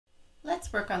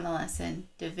Let's work on the lesson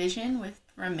division with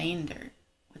remainder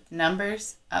with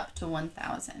numbers up to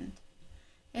 1,000.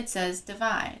 It says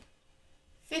divide.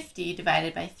 50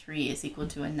 divided by 3 is equal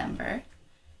to a number,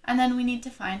 and then we need to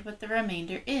find what the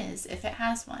remainder is if it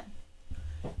has one.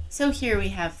 So here we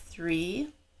have 3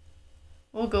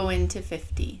 will go into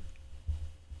 50.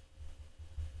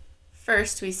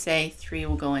 First we say 3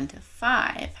 will go into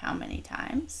 5 how many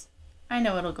times? I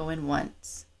know it'll go in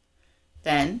once.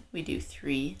 Then we do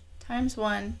 3 times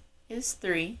 1 is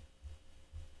 3,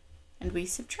 and we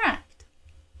subtract.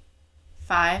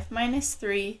 5 minus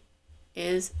 3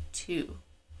 is 2.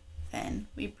 Then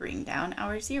we bring down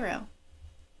our 0.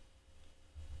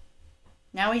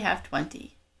 Now we have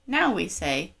 20. Now we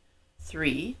say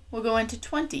 3 will go into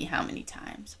 20 how many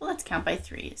times? Well, let's count by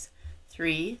threes.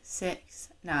 3, 6,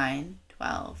 9,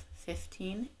 12,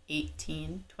 15,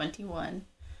 18, 21.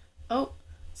 Oh,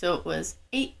 so it was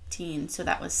 18, so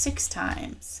that was 6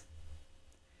 times.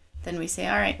 Then we say,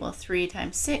 all right, well, 3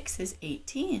 times 6 is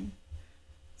 18.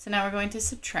 So now we're going to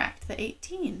subtract the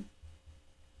 18.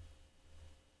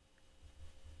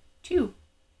 2.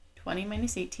 20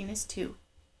 minus 18 is 2.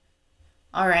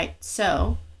 All right,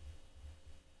 so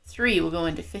 3 will go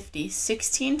into 50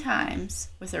 16 times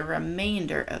with a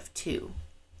remainder of 2.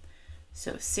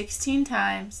 So 16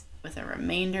 times with a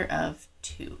remainder of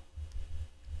 2.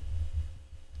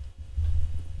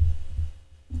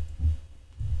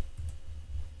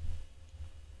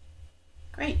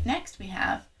 Great, next we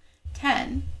have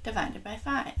 10 divided by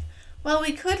 5. Well,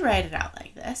 we could write it out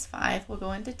like this. 5 will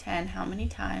go into 10 how many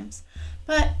times?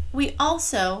 But we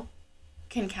also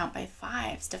can count by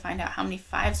 5s to find out how many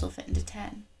 5s will fit into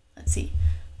 10. Let's see.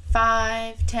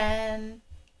 5, 10.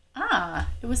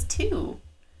 It was 2.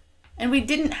 And we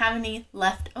didn't have any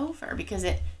left over because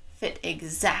it fit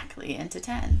exactly into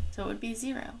 10. So it would be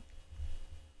 0.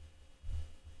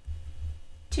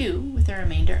 2 with a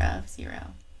remainder of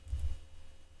 0.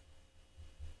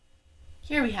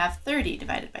 Here we have 30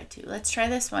 divided by 2. Let's try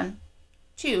this one.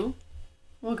 2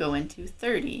 will go into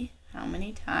 30 how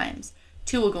many times?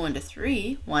 2 will go into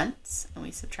 3 once, and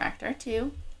we subtract our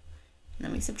 2. And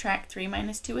then we subtract 3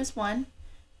 minus 2 is 1.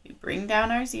 We bring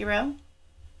down our 0.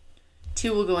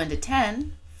 2 will go into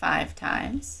 10 5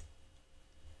 times.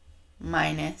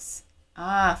 Minus,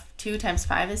 2 times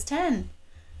 5 is 10.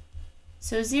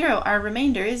 So 0, our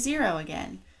remainder is 0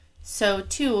 again. So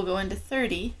 2 will go into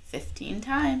 30 15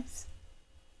 times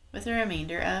with a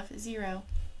remainder of 0.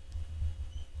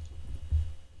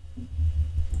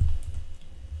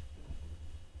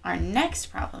 Our next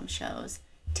problem shows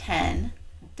 10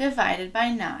 divided by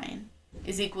 9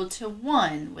 is equal to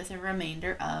 1 with a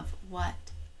remainder of what?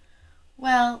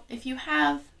 Well, if you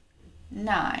have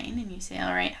 9 and you say,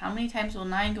 all right, how many times will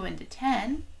 9 go into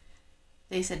 10?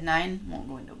 They said 9 won't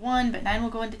go into 1, but 9 will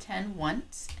go into 10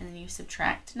 once, and then you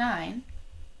subtract 9.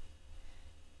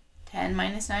 10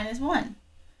 minus 9 is 1.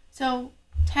 So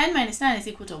 10 minus 9 is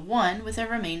equal to 1 with a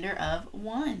remainder of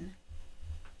 1.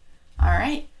 All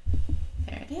right,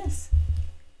 there it is.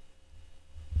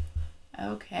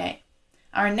 Okay,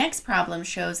 our next problem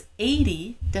shows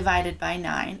 80 divided by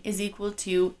 9 is equal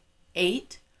to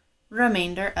 8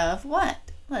 remainder of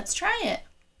what? Let's try it.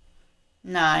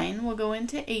 9 will go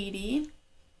into 80.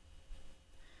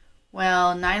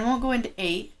 Well, 9 won't go into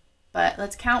 8, but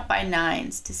let's count by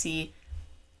 9s to see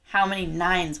how many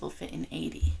 9s will fit in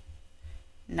 80.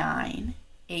 9,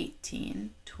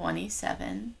 18,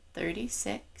 27,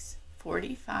 36,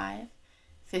 45,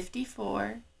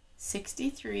 54,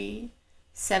 63,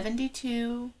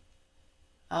 72.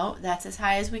 Oh, that's as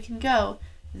high as we can go.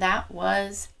 That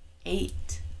was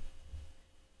 8.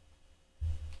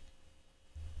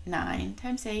 9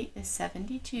 times 8 is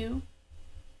 72.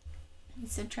 We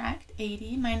subtract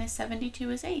 80 minus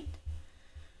 72 is 8.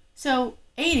 So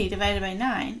 80 divided by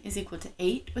 9 is equal to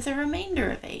 8 with a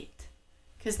remainder of 8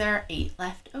 because there are 8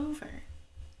 left over.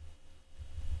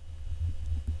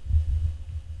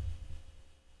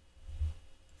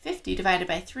 $50 divided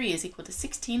by 3 is equal to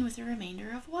 16 with a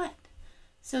remainder of what?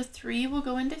 So 3 will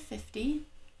go into 50.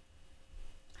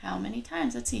 How many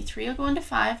times? Let's see. 3 will go into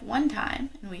 5 one time,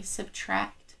 and we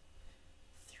subtract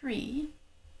 3.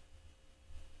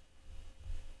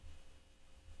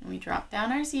 And we drop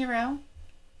down our 0.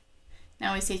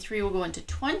 Now we say 3 will go into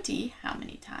 20 how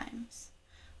many times?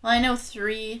 Well, I know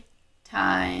 3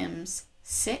 times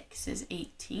 6 is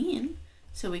 18,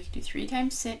 so we could do 3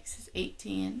 times 6 is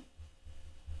 18.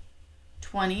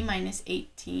 20 minus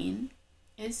 18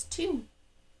 is 2.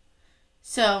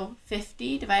 So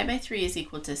 50 divided by 3 is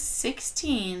equal to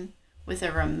 16 with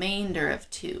a remainder of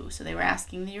 2. So they were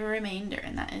asking the remainder,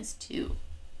 and that is 2.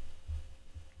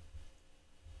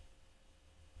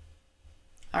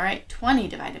 All right, 20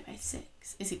 divided by 6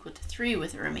 is equal to 3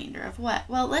 with a remainder of what?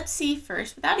 Well, let's see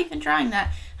first, without even drawing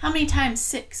that, how many times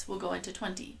 6 will go into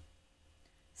 20?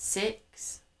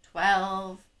 6,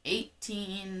 12,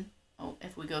 18. Oh,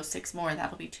 if we go 6 more,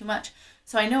 that'll be too much.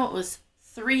 So I know it was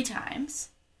 3 times.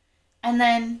 And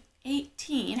then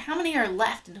 18. How many are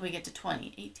left until we get to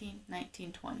 20? 18,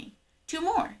 19, 20. 2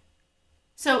 more.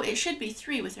 So it should be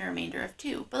 3 with a remainder of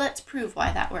 2. But let's prove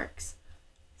why that works.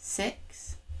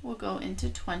 6 will go into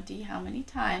 20 how many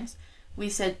times? We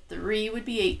said 3 would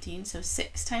be 18, so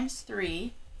 6 times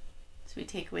 3. So we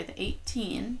take away the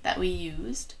 18 that we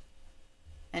used,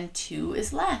 and 2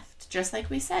 is left, just like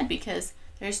we said, because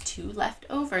there's 2 left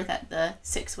over that the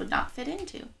 6 would not fit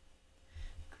into.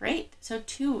 Great, so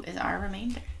 2 is our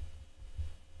remainder.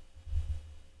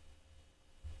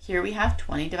 Here we have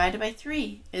 20 divided by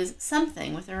 3 is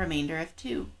something with a remainder of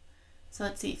 2. So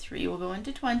let's see, 3 will go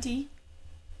into 20.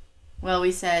 Well,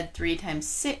 we said 3 times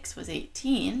 6 was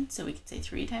 18, so we could say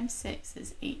 3 times 6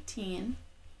 is 18.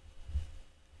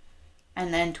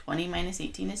 And then 20 minus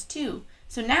 18 is 2.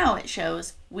 So now it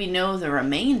shows we know the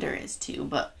remainder is 2,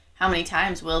 but how many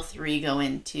times will 3 go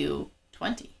into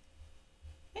 20?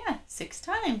 Yeah, 6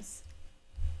 times.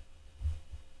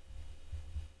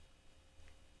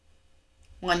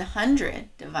 100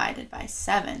 divided by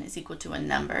 7 is equal to a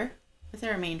number with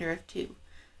a remainder of 2.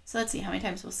 So let's see, how many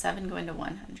times will 7 go into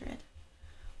 100?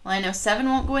 Well, I know 7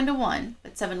 won't go into 1,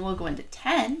 but 7 will go into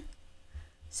 10.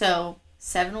 So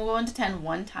 7 will go into 10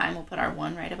 one time. We'll put our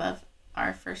 1 right above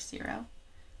our first 0.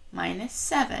 Minus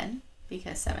 7,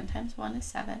 because 7 times 1 is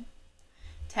 7.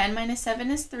 10 minus 7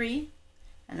 is 3.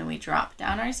 And then we drop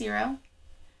down our 0.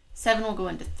 7 will go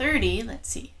into 30. Let's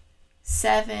see.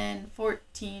 7,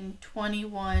 14,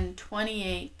 21,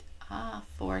 28.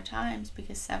 4 times,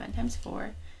 because 7 times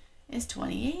 4 is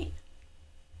 28.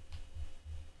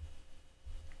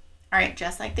 All right,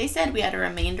 just like they said, we had a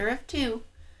remainder of 2.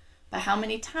 But how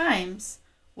many times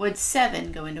would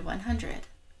 7 go into 100?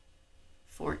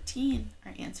 14.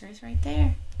 Our answer is right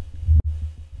there.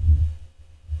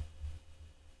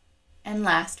 And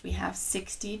last, we have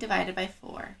 60 divided by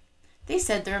 4. They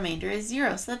said the remainder is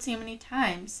 0, so let's see how many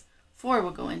times 4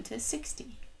 will go into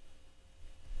 60.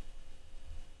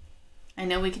 I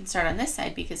know we can start on this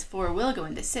side because 4 will go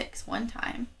into 6 one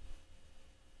time.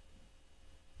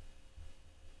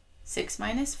 6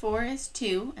 minus 4 is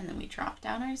 2, and then we drop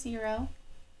down our 0.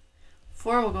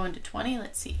 4 will go into 20.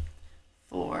 Let's see.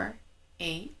 4,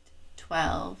 8,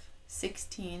 12,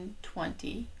 16,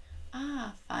 20.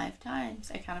 5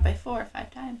 times. I counted by 4,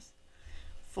 5 times.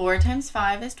 4 times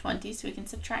 5 is 20, so we can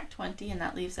subtract 20, and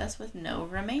that leaves us with no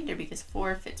remainder because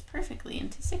 4 fits perfectly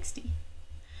into 60.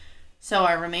 So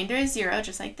our remainder is 0,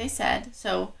 just like they said.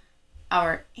 So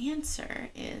our answer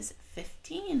is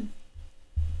 15.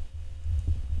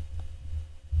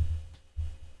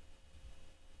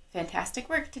 Fantastic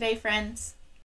work today, friends.